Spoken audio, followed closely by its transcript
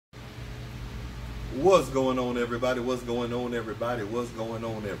What's going on, everybody? What's going on, everybody? What's going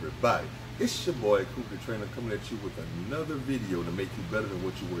on, everybody? It's your boy, Coop the Trainer, coming at you with another video to make you better than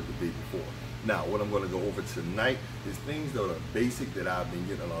what you were the day before. Now, what I'm going to go over tonight is things that are basic that I've been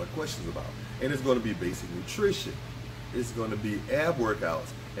getting a lot of questions about. And it's going to be basic nutrition. It's going to be ab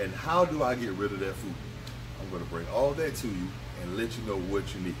workouts. And how do I get rid of that food? I'm going to bring all that to you and let you know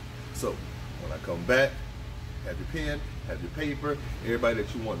what you need. So, when I come back, have your pen, have your paper, everybody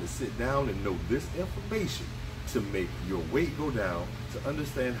that you want to sit down and know this information to make your weight go down, to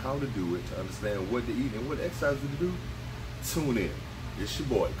understand how to do it, to understand what to eat and what exercises to do, tune in. It's your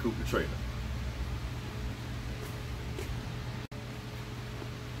boy, Coop the Trainer.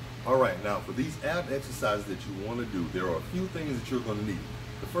 All right, now for these ab exercises that you want to do, there are a few things that you're going to need.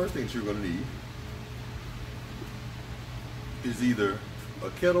 The first thing that you're going to need is either a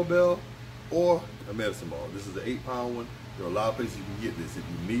kettlebell or a medicine ball. This is an 8-pound one. There are a lot of places you can get this. If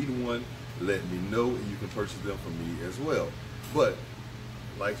you need one, let me know and you can purchase them from me as well. But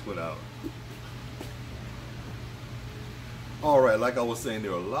lights went out. All right, like I was saying,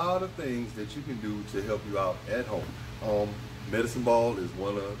 there are a lot of things that you can do to help you out at home. Medicine ball is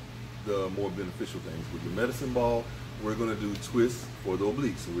one of the more beneficial things. With your medicine ball, we're going to do twists for the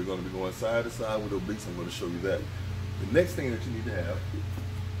obliques. So we're going to be going side to side with the obliques. I'm going to show you that. The next thing that you need to have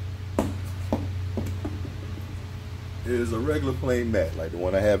is a regular plain mat, like the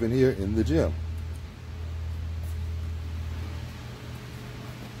one I have in here in the gym.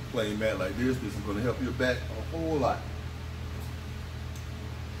 Plain mat like this. This is going to help your back a whole lot.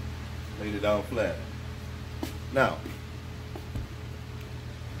 Lay it down flat. Now,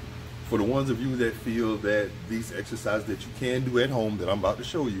 for the ones of you that feel that these exercises that you can do at home that I'm about to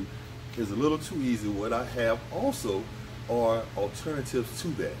show you is a little too easy, what I have also are alternatives to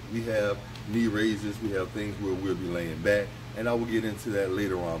that. We have knee raises, we have things where we'll be laying back, and I will get into that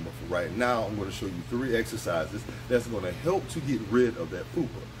later on. But for right now, I'm going to show you 3 exercises that's going to help to get rid of that fupa.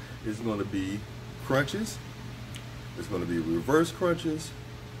 It's going to be crunches, it's going to be reverse crunches,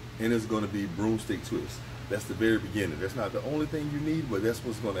 and it's going to be broomstick twists. That's the very beginning. That's not the only thing you need, but that's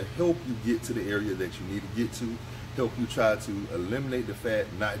what's going to help you get to the area that you need to get to, help you try to eliminate the fat,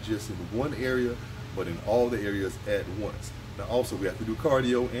 not just in one area, but in all the areas at once. Now also, we have to do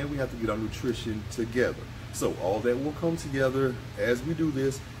cardio and we have to get our nutrition together. So all that will come together as we do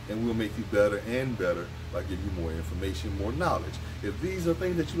this, and we'll make you better and better by giving you more information, more knowledge. If these are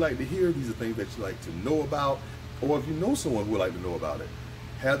things that you like to hear, these are things that you like to know about, or if you know someone who would like to know about it,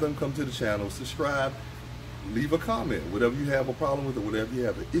 have them come to the channel, subscribe, leave a comment, whatever you have a problem with or whatever you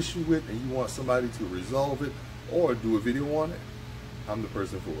have an issue with and you want somebody to resolve it or do a video on it, I'm the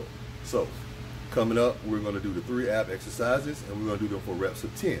person for it. So coming up, we're going to do the 3 ab exercises, and we're going to do them for reps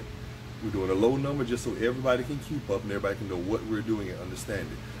of 10. We're doing a low number just so everybody can keep up and everybody can know what we're doing and understand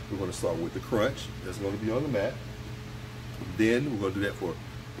it. We're going to start with the crunch. That's going to be on the mat. Then we're going to do that for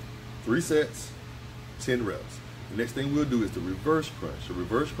 3 sets, 10 reps. The next thing we'll do is the reverse crunch. The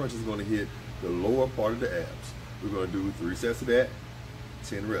reverse crunch is going to hit the lower part of the abs. We're going to do 3 sets of that,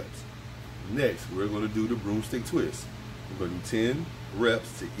 10 reps. Next, we're going to do the broomstick twist. We're going to do 10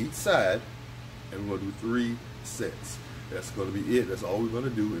 reps to each side, and we're going to do 3 sets. That's going to be it. That's all we're going to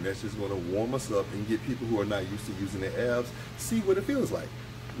do, and that's just going to warm us up and get people who are not used to using their abs see what it feels like.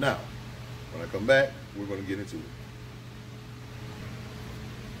 Now, when I come back, we're going to get into it.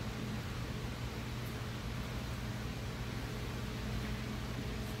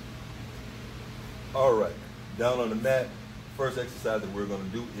 All right, down on the mat, first exercise that we're going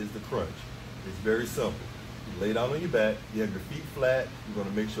to do is the crunch. It's very simple. You lay down on your back, you have your feet flat, you're going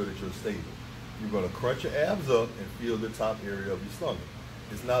to make sure that you're stable. You're going to crunch your abs up and feel the top area of your stomach.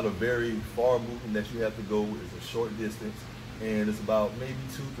 It's not a very far movement that you have to go. It's a short distance, and it's about maybe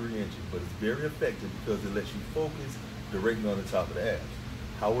 2-3 inches, but it's very effective because it lets you focus directly on the top of the abs.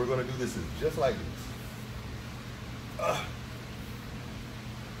 How we're going to do this is just like this.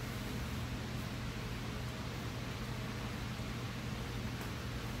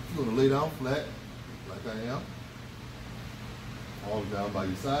 You're going to lay down flat, like I am, all down by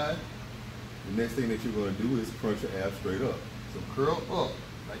your side. The next thing that you're going to do is crunch your abs straight up. So curl up,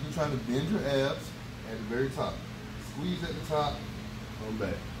 like you're trying to bend your abs at the very top. Squeeze at the top, come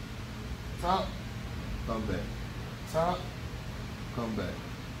back. Top, come back. Top, come back.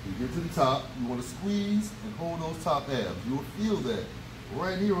 You get to the top, you want to squeeze and hold those top abs. You will feel that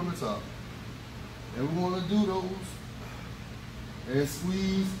right here on the top. And we want to do those and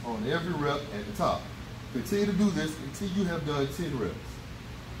squeeze on every rep at the top. Continue to do this until you have done 10 reps.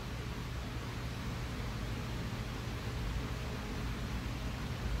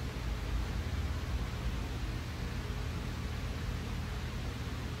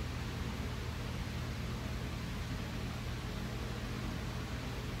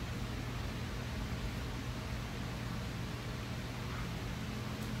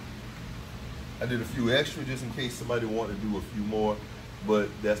 I did a few extra just in case somebody wanted to do a few more, but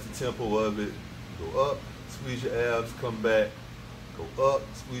that's the tempo of it. Go up, squeeze your abs, come back. Go up,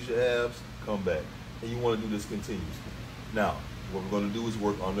 squeeze your abs, come back. And you want to do this continuously. Now, what we're going to do is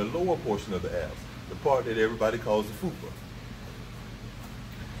work on the lower portion of the abs, the part that everybody calls the fupa.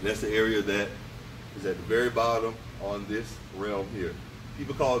 That's the area that is at the very bottom on this realm here.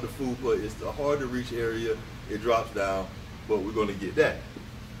 People call it the fupa. It's the hard to reach area. It drops down, but we're going to get that.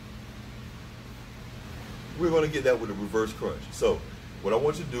 We're going to get that with a reverse crunch. So what I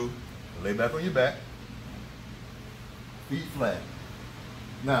want you to do, lay back on your back, feet flat.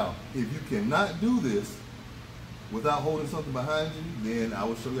 Now, if you cannot do this without holding something behind you, then I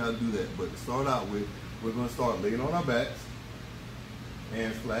will show you how to do that. But to start out with, we're going to start laying on our backs,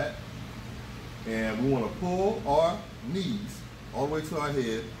 hands flat, and we want to pull our knees all the way to our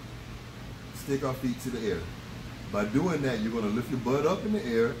head, stick our feet to the air. By doing that, you're going to lift your butt up in the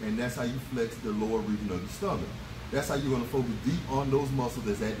air, and that's how you flex the lower region of your stomach. That's how you're going to focus deep on those muscles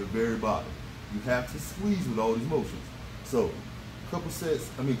that's at the very bottom. You have to squeeze with all these motions. So, couple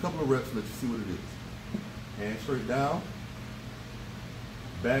of reps, let you see what it is. Hands straight down,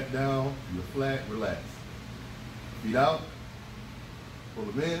 back down, you're flat, relax. Feet out, pull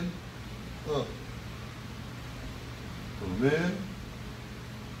them in, up. Pull them in,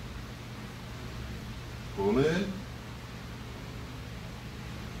 pull in,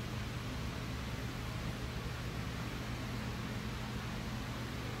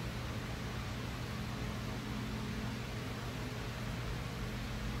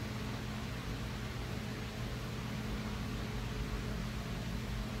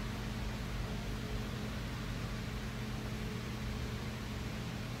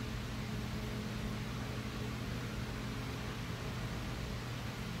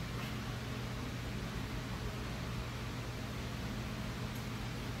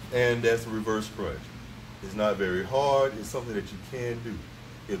 and that's a reverse crunch. It's not very hard. It's something that you can do.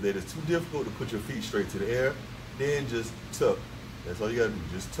 If that is too difficult to put your feet straight to the air, then just tuck. That's all you gotta do,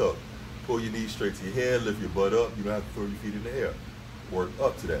 just tuck. Pull your knees straight to your head, lift your butt up. You don't have to throw your feet in the air. Work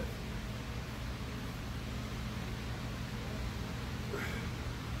up to that.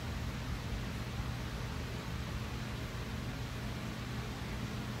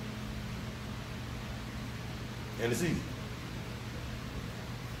 And it's easy.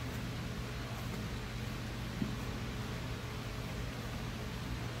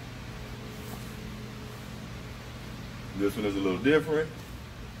 This one is a little different.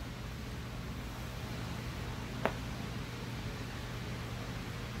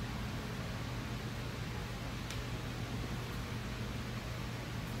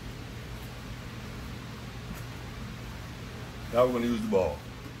 Now we're going to use the ball.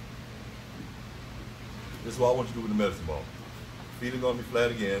 This is what I want you to do with the medicine ball. Feet are going to be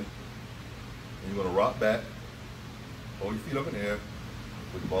flat again. And you're going to rock back. Hold your feet up in the air.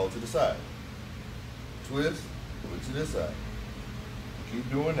 Put the ball to the side. Twist. Put it to this side. Keep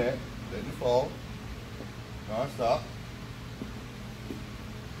doing that. Let it fall. Non-stop.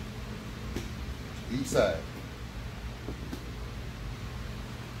 Each side.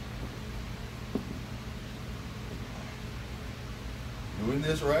 Doing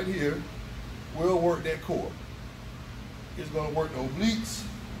this right here will work that core. It's going to work the obliques.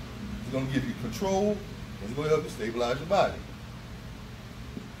 It's going to give you control. It's going to help you stabilize your body.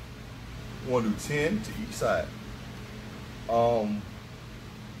 You want to do 10 to each side. A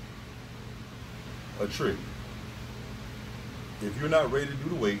trick. If you're not ready to do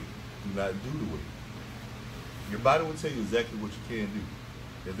the weight, do not do the weight. Your body will tell you exactly what you can do.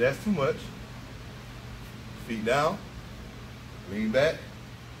 If that's too much, feet down, lean back,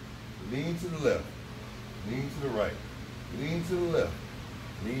 lean to the left, lean to the right, lean to the left,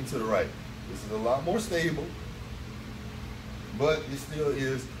 lean to the right. This is a lot more stable, but it still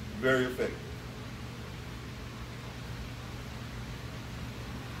is very effective.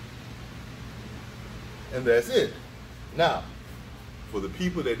 And that's it. Now, for the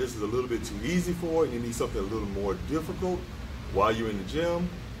people that this is a little bit too easy for and you need something a little more difficult while you're in the gym,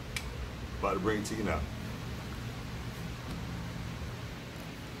 about to bring it to you now.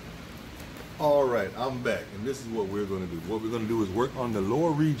 All right, I'm back, and this is what we're going to do. What we're going to do is work on the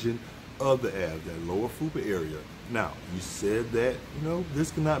lower region of the abs, that lower fupa area. Now, you said that,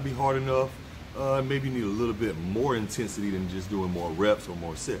 this cannot be hard enough. Maybe you need a little bit more intensity than just doing more reps or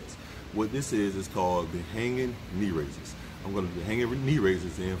more sets. What this is called the hanging knee raises. I'm going to do hanging knee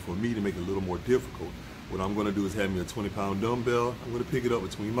raises, and for me to make it a little more difficult, what I'm going to do is have me a 20-pound dumbbell. I'm going to pick it up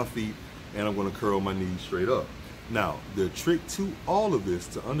between my feet, and I'm going to curl my knees straight up. Now, the trick to all of this,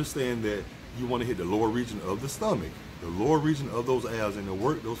 to understand that you want to hit the lower region of the stomach, the lower region of those abs, and to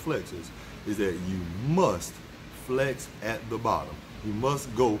work those flexors, is that you must flex at the bottom. You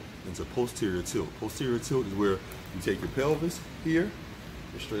must go into posterior tilt. Posterior tilt is where you take your pelvis here,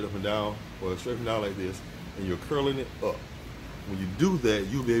 you're straight up and down, or straight up and down like this, and you're curling it up. When you do that,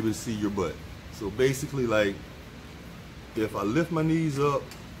 you'll be able to see your butt. So basically, like, if I lift my knees up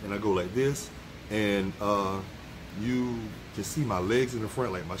and I go like this, and you can see my legs in the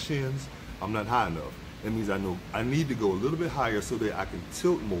front, like my shins, I'm not high enough. That means I know I need to go a little bit higher so that I can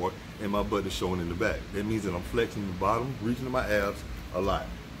tilt more and my butt is showing in the back. That means that I'm flexing the bottom, reaching to my abs a lot.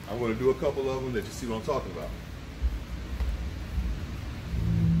 I'm going to do a couple of them that you see what I'm talking about.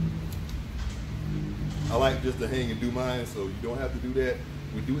 I like just to hang and do mine, so you don't have to do that.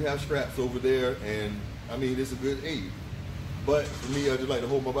 We do have straps over there, and I mean, it's a good aid. But for me, I just like to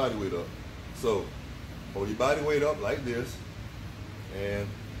hold my body weight up. So hold your body weight up like this, and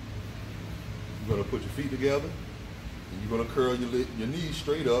you're going to put your feet together, and you're going to curl your knees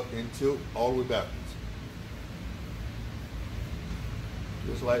straight up and tilt all the way backwards.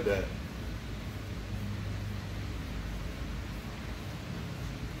 Just like that.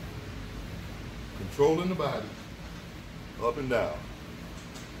 Controlling the body, up and down.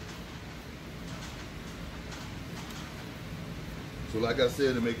 So like I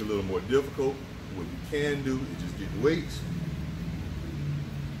said, to make it a little more difficult, what you can do is just get weights.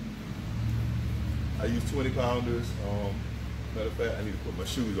 I use 20 pounders. Matter of fact, I need to put my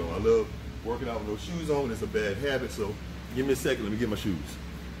shoes on. I love working out with no shoes on. It's a bad habit, so give me a second, let me get my shoes.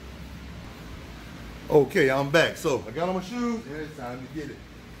 Okay, I'm back. So I got on my shoes, and it's time to get it.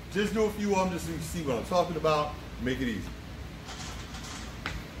 Just do a few of them just so you see what I'm talking about. Make it easy.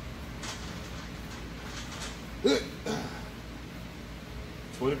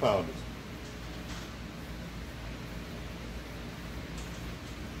 20 pounders.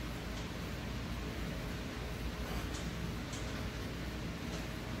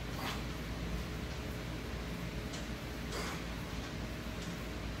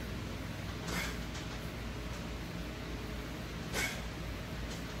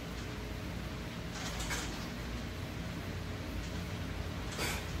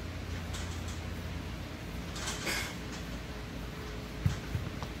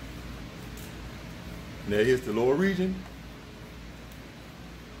 Now here's the lower region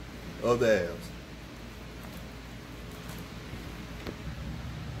of the abs.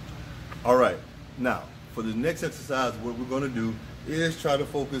 All right, now for the next exercise, what we're going to do is try to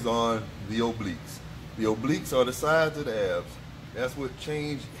focus on the obliques. The obliques are the sides of the abs. That's what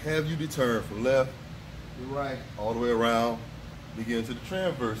have you turn from left to right, all the way around, begin to the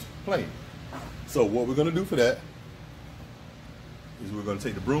transverse plane. So what we're going to do for that is we're going to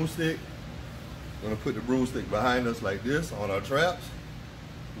take the broomstick. We're going to put the broomstick behind us like this on our traps.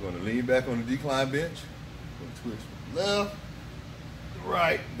 We're going to lean back on the decline bench. We're going to twitch from left to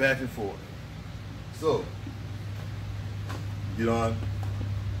right, back and forth. So, get on.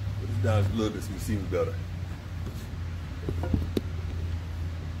 Put this down just a little bit so you see me better.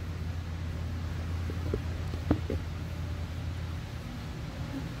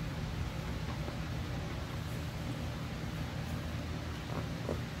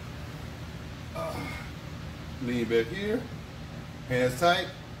 Lean back here, hands tight,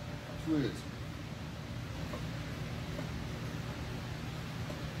 twist.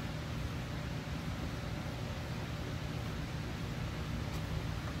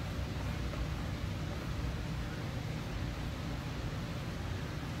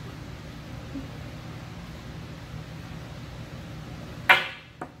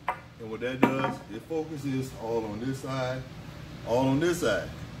 And what that does, it focuses all on this side, all on this side.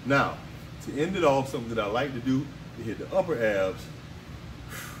 Now, to end it off, something that I like to do to hit the upper abs,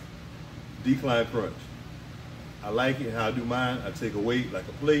 decline crunch. I like it how I do mine. I take a weight like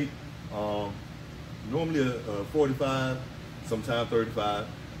a plate, normally a 45, sometimes 35.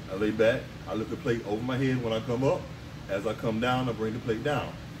 I lay back, I lift the plate over my head when I come up. As I come down, I bring the plate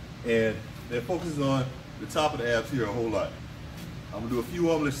down. And that focuses on the top of the abs here a whole lot. I'm gonna do a few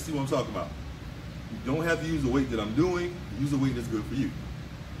of them, let's see what I'm talking about. You don't have to use the weight that I'm doing, use the weight that's good for you.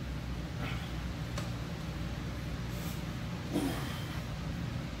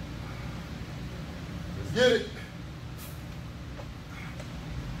 Let's get it.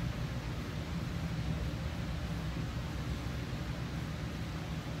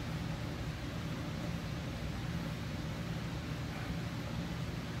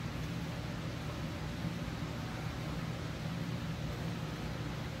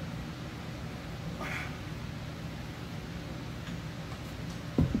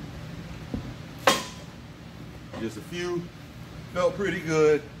 Just a few, felt pretty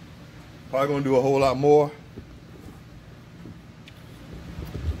good. Probably gonna do a whole lot more.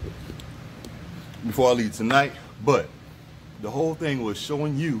 before I leave tonight. But the whole thing was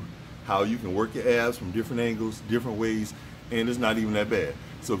showing you how you can work your abs from different angles, different ways, and it's not even that bad.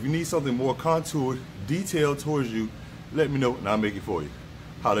 So if you need something more contoured, detailed towards you, let me know and I'll make it for you.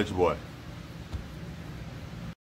 Holla at your boy.